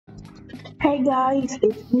Hey guys,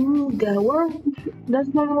 it's me, the world.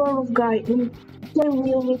 That's my world of guy, and today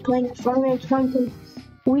we'll be playing funkin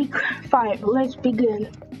week 5. Let's begin.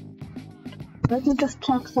 Let me just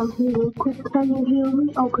check something real quick. Can you hear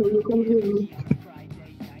me? Okay, you can hear me.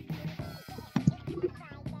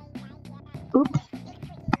 Oops,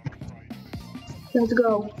 let's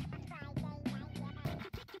go.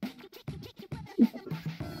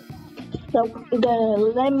 So the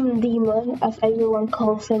lemon demon, as everyone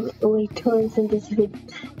calls him, returns in this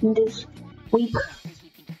week.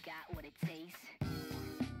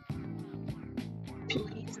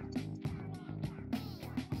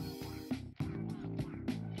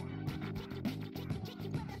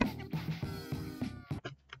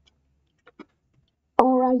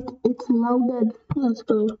 Alright, it's loaded. Let's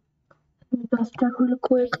go. Just check real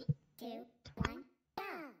quick.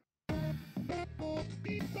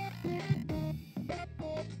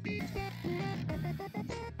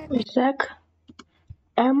 A sec.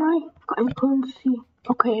 Am I? I can't see.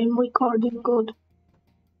 Okay, I'm recording good.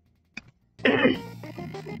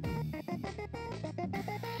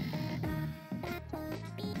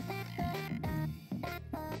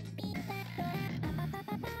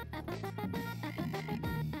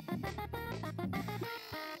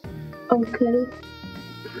 Okay.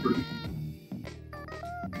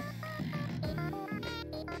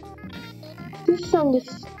 This song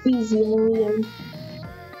is easy and weird.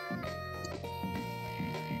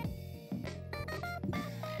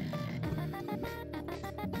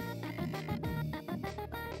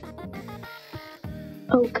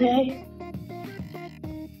 Okay.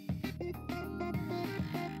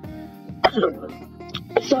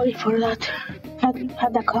 Sorry for that.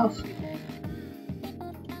 Had a cough.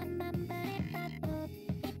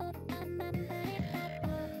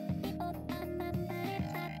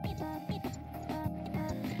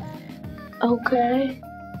 Okay.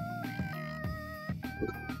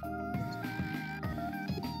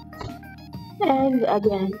 And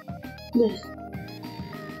again. This.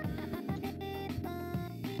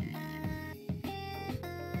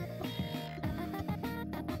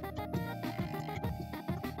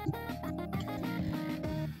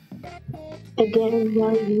 Again,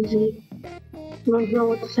 very easy. Don't know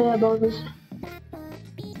what to say about this.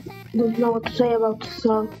 Don't know what to say about the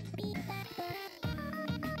song.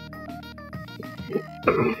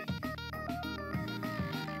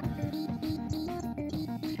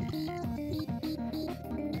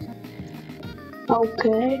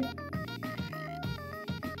 Okay.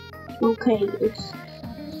 Okay, it's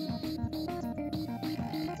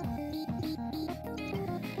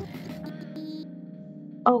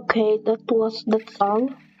okay, that was that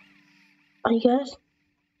song, I guess.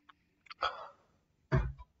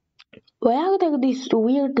 Why are there these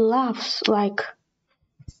weird laughs like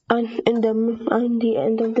on the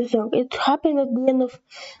end of the song? It happened at the end of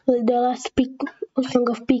the last song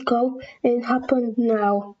of Pico and it happened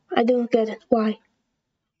now. I don't get it. Why?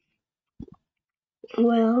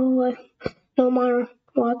 Well, no matter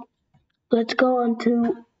what, let's go on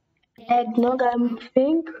to eggnog, I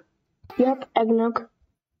think. Yep, eggnog.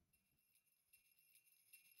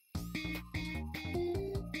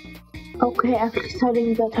 Okay, actually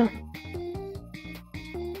starting better.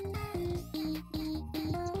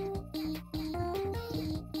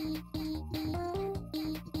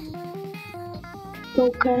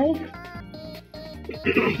 Okay.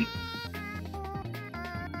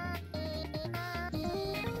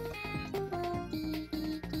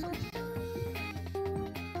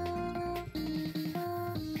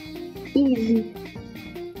 Easy.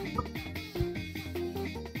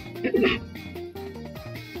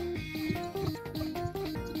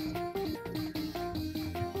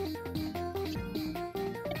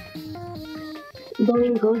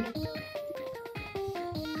 Doing good.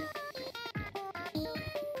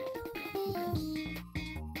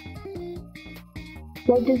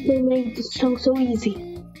 Why did they make this song so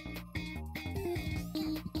easy?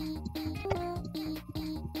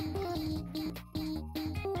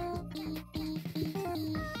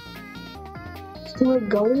 Still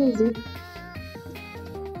going easy.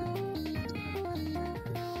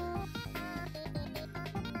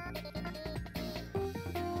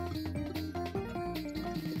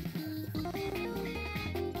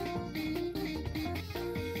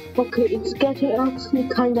 Okay, it's getting actually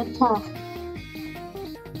kinda tough.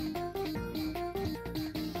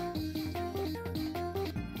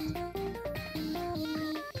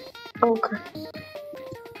 Okay.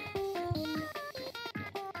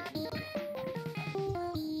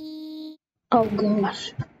 Oh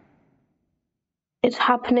gosh. It's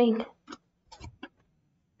happening.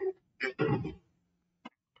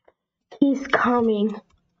 He's coming.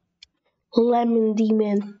 Lemon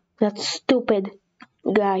demon. That's stupid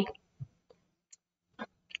guy.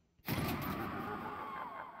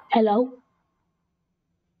 Hello?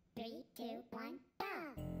 Three, two, one, go!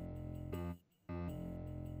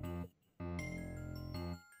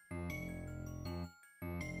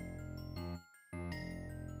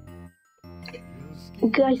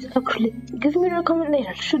 Guys, actually, give me a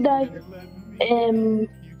recommendation. Should I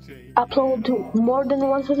upload more than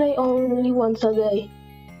once a day or only once a day?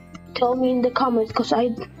 Tell me in the comments, because I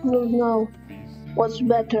don't know what's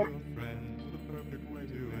better.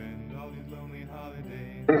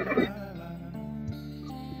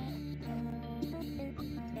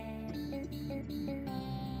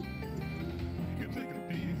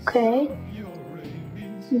 Okay.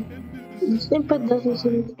 The snippet doesn't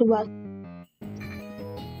seem too bad.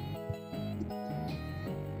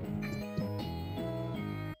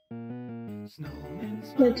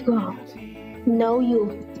 Let's go. No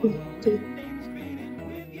you.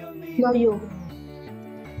 No you.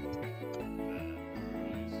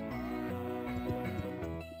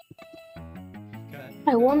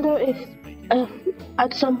 I wonder if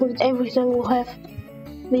at some point everything will have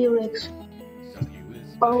lyrics.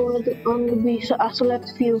 Or will it only be a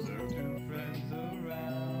select few?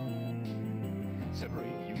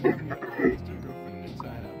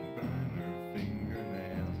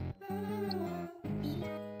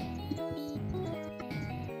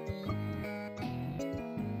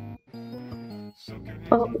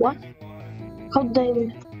 What? How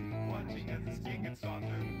David?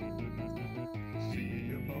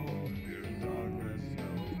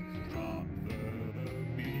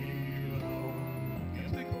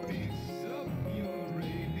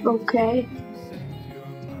 Okay.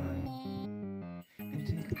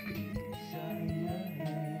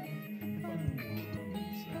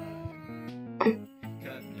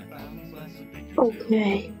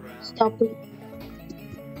 Okay. Stop it.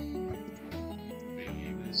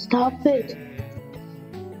 Stop it.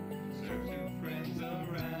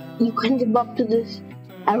 You can debug to this.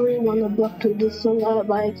 I really wanna debug to this song,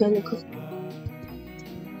 but I can because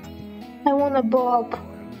I wanna bob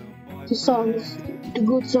the songs, the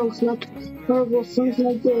good songs, not horrible songs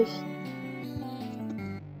like this.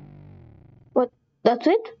 What? That's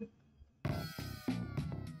it?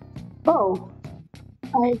 Oh,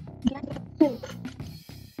 I guess that's it.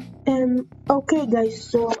 Okay guys,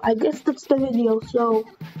 so I guess that's the video, so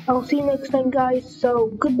I'll see you next time guys, so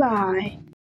goodbye.